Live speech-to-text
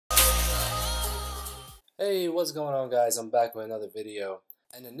Hey, what's going on, guys? I'm back with another video,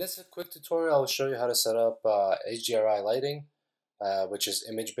 and in this quick tutorial I'll show you how to set up HDR lighting, which is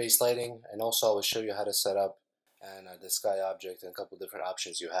image-based lighting, and also I will show you how to set up the sky object and a couple different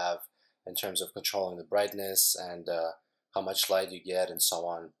options you have in terms of controlling the brightness and how much light you get and so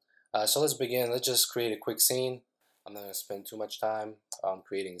on. So let's begin. Let's just create a quick scene. I'm not going to spend too much time on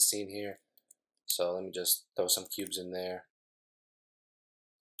creating a scene here, so let me just throw some cubes in there.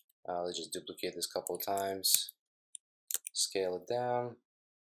 Let's just duplicate this a couple of times. Scale it down,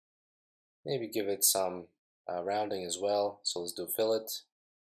 maybe give it some rounding as well. So let's do fillet,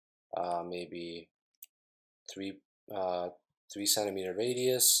 maybe 3 centimeter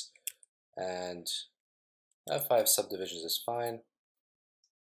radius, and 5 subdivisions is fine.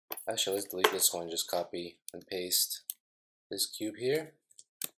 Actually, let's delete this one, just copy and paste this cube here.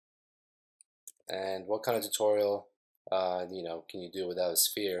 And what kind of tutorial can you do without a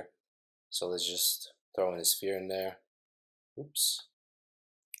sphere? So let's just throw in a sphere in there. Oops.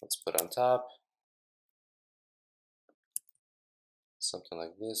 Let's put on top. Something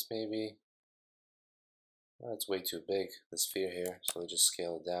like this maybe. That's way too big, the sphere here, so we'll just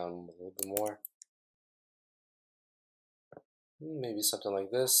scale it down a little bit more. Maybe something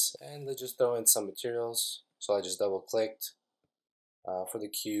like this, and let's just throw in some materials. So I just double clicked for the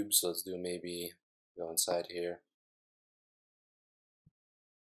cube, so let's do maybe go inside here.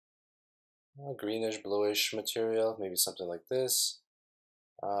 A greenish bluish material, maybe something like this.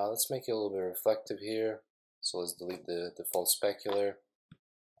 Let's make it a little bit reflective here. So let's delete the default specular,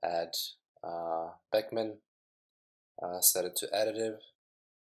 add Beckman, set it to additive,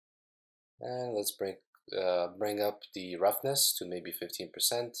 and let's bring up the roughness to maybe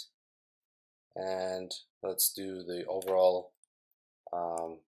 15%, and let's do the overall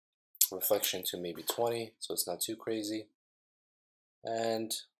reflection to maybe 20, so it's not too crazy.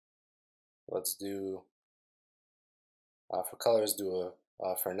 And let's do for colors, do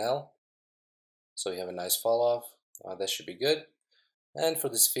a Fresnel, so you have a nice fall off. That should be good. And for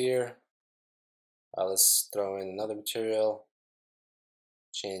the sphere, let's throw in another material,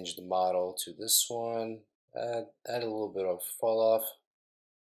 change the model to this one, add a little bit of fall off,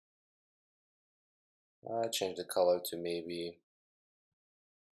 change the color to maybe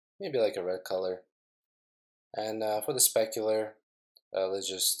like a red color. And for the specular, let's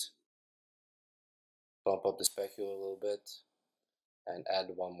just bump up the specular a little bit and add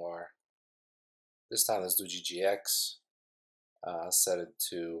one more. This time let's do GGX, set it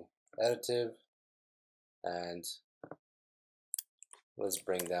to additive, and let's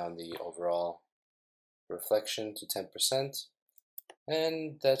bring down the overall reflection to 10%,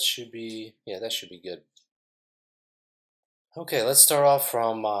 and that should be good. Okay, let's start off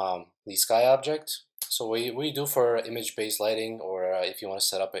from the sky object. So what you do for image-based lighting, or if you want to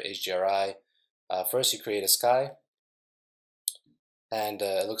set up an HDRI, first you create a sky, and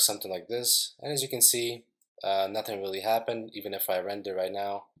it looks something like this. And as you can see, nothing really happened, even if I render right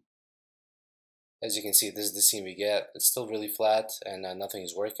now. As you can see, this is the scene we get. It's still really flat and nothing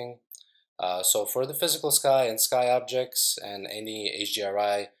is working. So for the physical sky and sky objects and any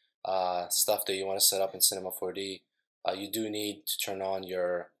HDRI stuff that you want to set up in Cinema 4D, you do need to turn on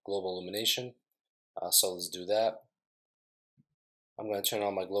your global illumination. So let's do that. I'm going to turn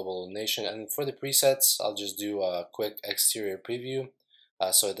on my global illumination, and for the presets, I'll just do a quick exterior preview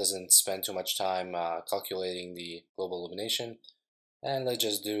so it doesn't spend too much time calculating the global illumination. And let's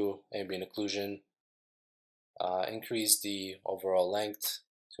just do ambient occlusion, increase the overall length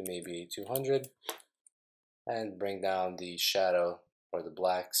to maybe 200, and bring down the shadow or the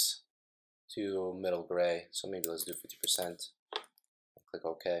blacks to middle gray, so maybe let's do 50%. Click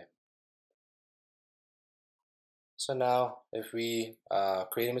OK. So now if we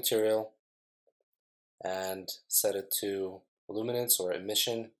create a material and set it to luminance or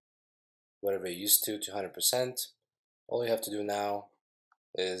emission, whatever you're used to 100%, all you have to do now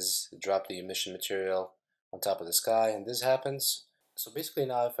is drop the emission material on top of the sky, and this happens. So basically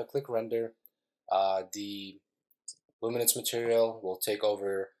now if I click render, the luminance material will take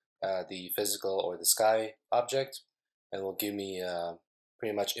over the physical or the sky object and will give me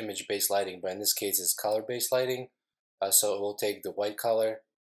pretty much image-based lighting, but in this case it's color-based lighting. So it will take the white color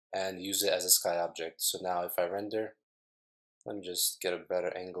and use it as a sky object. So now if I render, let me just get a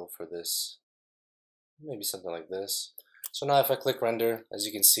better angle for this, maybe something like this. So now if I click render, as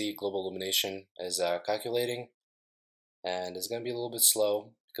you can see, global illumination is calculating, and it's going to be a little bit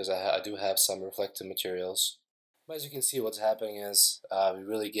slow because I do have some reflective materials. But as you can see, what's happening is we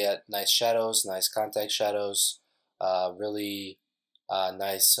really get nice shadows, nice contact shadows, really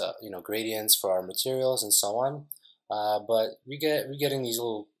nice gradients for our materials and so on. But we're getting these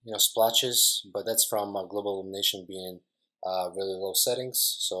little splotches, but that's from global illumination being really low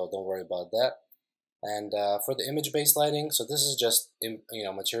settings, so don't worry about that. And for the image-based lighting, so this is just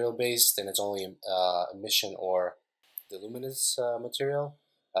material-based, and it's only emission or the luminance material,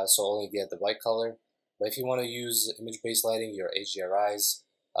 so only get the white color. But if you want to use image-based lighting, your HDRIs,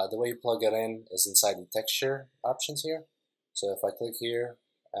 the way you plug it in is inside the texture options here. So if I click here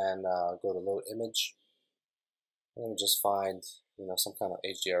and go to load image, let me just find some kind of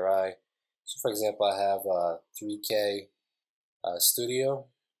HDRI. So for example, I have a 3K Studio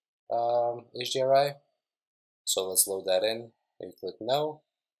HDRI. So let's load that in. And click no.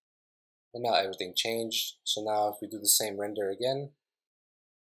 And now everything changed. So now if we do the same render again,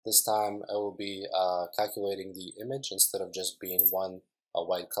 this time it will be calculating the image instead of just being a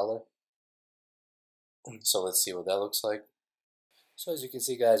white color. So let's see what that looks like. So as you can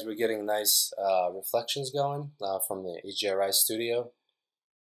see, guys, we're getting nice reflections going from the HDRI Studio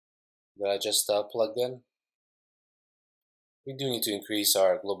that I just plugged in. We do need to increase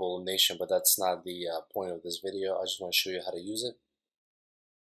our global illumination, but that's not the point of this video. I just want to show you how to use it.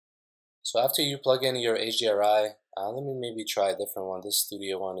 So after you plug in your HDRI, let me maybe try a different one. This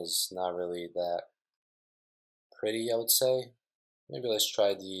Studio one is not really that pretty, I would say. Maybe let's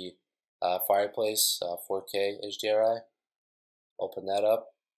try the Fireplace 4K HDRI. Open that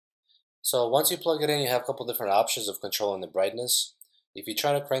up. So once you plug it in, you have a couple different options of controlling the brightness. If you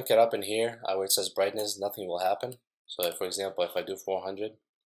try to crank it up in here where it says brightness, nothing will happen. So for example, if I do 400,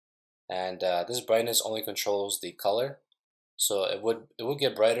 and this brightness only controls the color. So it would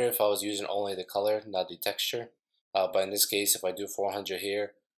get brighter if I was using only the color, not the texture. But in this case, if I do 400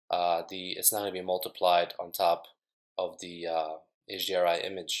 here, it's not going to be multiplied on top of the HDRI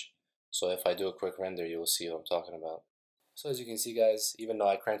image. So if I do a quick render, you will see what I'm talking about. So as you can see, guys, even though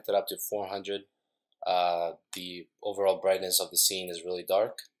I cranked it up to 400, the overall brightness of the scene is really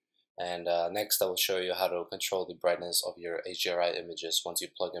dark. And next I will show you how to control the brightness of your HDRI images once you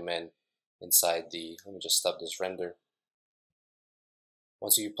plug them in inside let me just stop this render.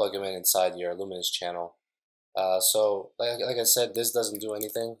 Once you plug them in inside your luminance channel. So like I said, this doesn't do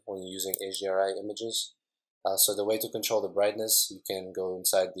anything when you're using HDRI images. So the way to control the brightness, you can go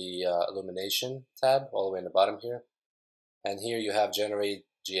inside the illumination tab all the way in the bottom here. And here you have generate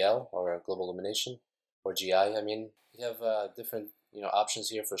GL or global illumination, or GI. I mean, you have different options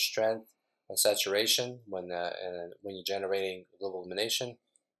here for strength and saturation when you're generating global illumination,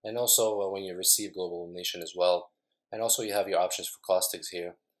 and also when you receive global illumination as well. And also you have your options for caustics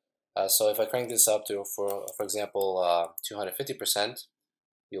here. So if I crank this up to, for example, 250%,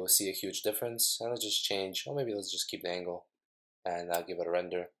 you will see a huge difference. And let's just change, or maybe let's just keep the angle and give it a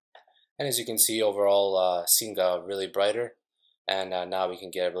render. And as you can see, overall scene got really brighter, and now we can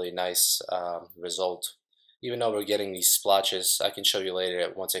get a really nice result. Even though we're getting these splotches, I can show you later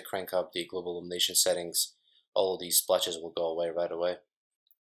that once I crank up the global illumination settings, all of these splotches will go away right away.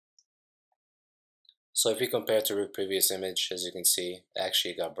 So if we compare to the previous image, as you can see, it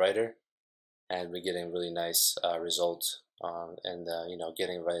actually got brighter, and we're getting really nice result, and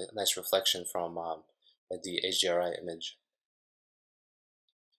getting a very nice reflection from the HDRI image.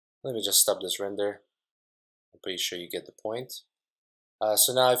 Let me just stop this render. I'm pretty sure you get the point.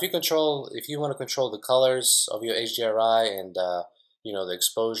 So now if you want to control the colors of your HDRI and the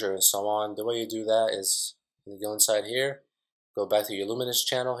exposure and so on, the way you do that is you go inside here, go back to your luminance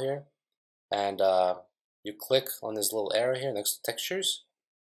channel here, and you click on this little arrow here next to textures,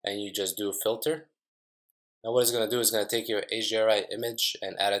 and you just do a filter. Now what it's going to do is going to take your HDRI image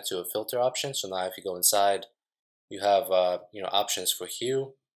and add it to a filter option. So now if you go inside, you have options for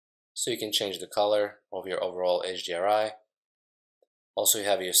hue, so you can change the color of your overall HDRI. Also you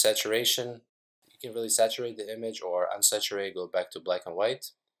have your saturation. You can really saturate the image or unsaturate, go back to black and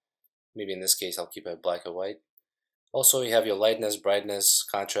white. Maybe in this case I'll keep it black and white. Also you have your lightness, brightness,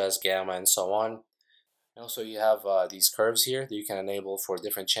 contrast, gamma, and so on. And also you have these curves here that you can enable for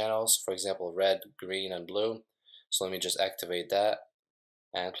different channels, for example red, green, and blue. So let me just activate that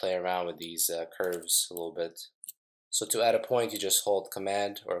and play around with these curves a little bit. So to add a point, you just hold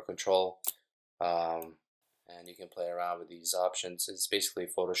Command or Control, and you can play around with these options. It's basically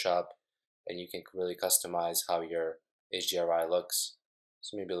Photoshop, and you can really customize how your HDRI looks.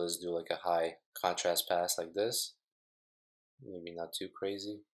 So maybe let's do like a high contrast pass like this. Maybe not too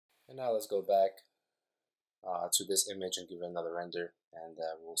crazy. And now let's go back to this image and give it another render, and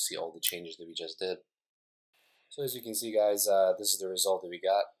we'll see all the changes that we just did. So as you can see, guys, this is the result that we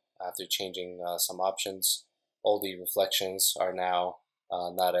got after changing some options. All the reflections are now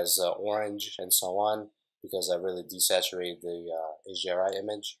not as orange and so on, because I really desaturated the HDRI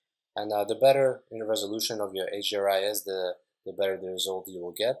image. And the better in the resolution of your HDRI is, the better the result you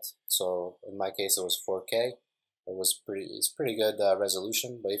will get. So in my case, it was 4K. It's pretty good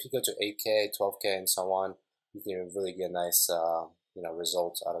resolution. But if you go to 8K, 12K, and so on, you can really get nice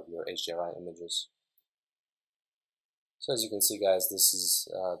results out of your HDRI images. So as you can see, guys, this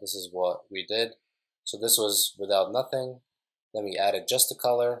is what we did. So this was without nothing. Then we added just the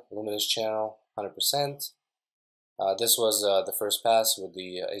color, luminous channel, 100%. This was the first pass with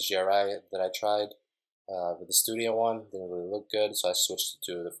the HDRI that I tried. With the studio one, didn't really look good, so I switched it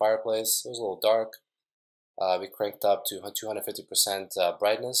to the fireplace. It was a little dark. We cranked up to 250%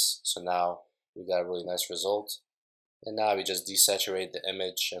 brightness, so now we got a really nice result. And now we just desaturate the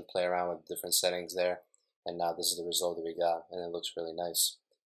image and play around with different settings there. And now this is the result that we got, and it looks really nice.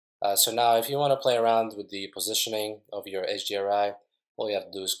 So now if you want to play around with the positioning of your HDRI, all you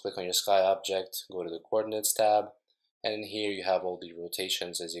have to do is click on your sky object, go to the coordinates tab, and in here you have all the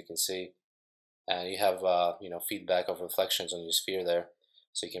rotations, as you can see. And you have feedback of reflections on your sphere there,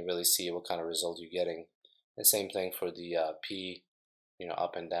 so you can really see what kind of result you're getting. And same thing for the P,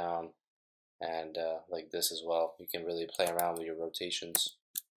 up and down, and like this as well. You can really play around with your rotations.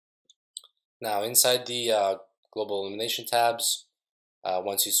 Now inside the global illumination tabs,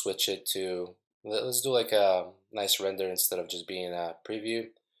 once you switch it to, let's do like a nice render instead of just being a preview.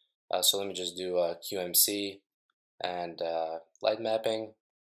 So let me just do a QMC and light mapping.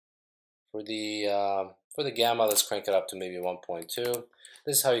 For the gamma, let's crank it up to maybe 1.2.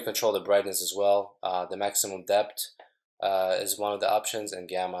 This is how you control the brightness as well. The maximum depth is one of the options, and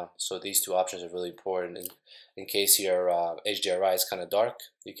gamma. So these two options are really important. In case your HDRI is kind of dark,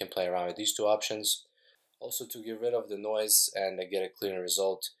 you can play around with these two options. Also, to get rid of the noise and get a cleaner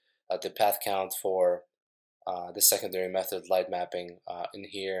result, the path count for the secondary method light mapping, in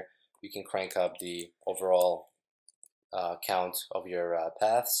here you can crank up the overall count of your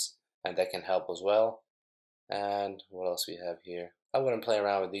paths, and that can help as well. And what else we have here? I wouldn't play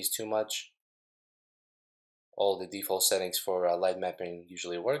around with these too much. All the default settings for light mapping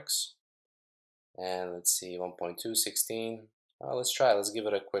usually works. And let's see, 1.2, 16. Let's try. Let's give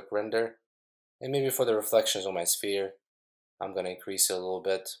it a quick render. And maybe for the reflections on my sphere, I'm going to increase it a little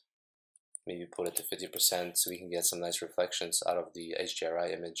bit. Maybe put it to 50% so we can get some nice reflections out of the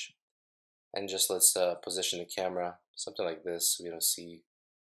HDRI image. And just let's position the camera, something like this, so we don't see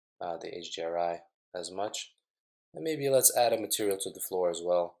the HDRI as much. And maybe let's add a material to the floor as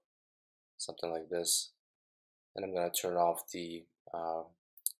well, something like this. And I'm going to turn off the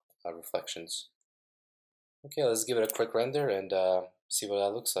reflections. Okay, let's give it a quick render and see what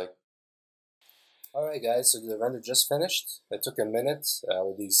that looks like. Alright guys, so the render just finished. It took a minute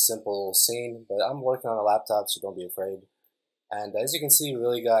with these simple scene, but I'm working on a laptop, so don't be afraid. And as you can see, we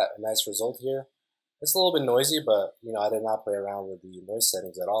really got a nice result here. It's a little bit noisy, but I did not play around with the noise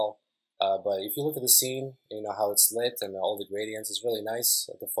settings at all. But if you look at the scene, how it's lit and all the gradients is really nice.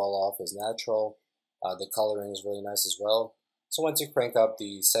 The fall off is natural. The coloring is really nice as well. So once you crank up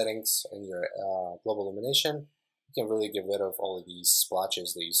the settings in your global illumination, you can really get rid of all of these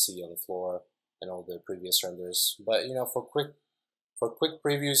splotches that you see on the floor and all the previous renders. But for quick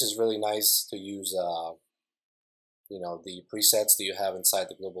previews, it's really nice to use the presets that you have inside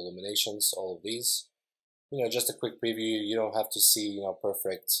the global illuminations, all of these. Just a quick preview. You don't have to see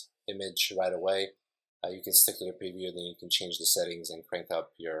perfect image right away. You can stick to the preview, then you can change the settings and crank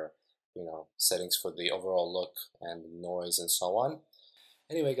up your settings for the overall look and noise and so on.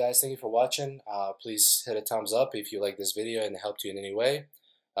 Anyway guys, thank you for watching. Please hit a thumbs up if you like this video and it helped you in any way.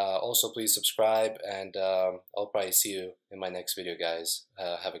 Also please subscribe, and I'll probably see you in my next video guys.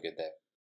 Have a good day.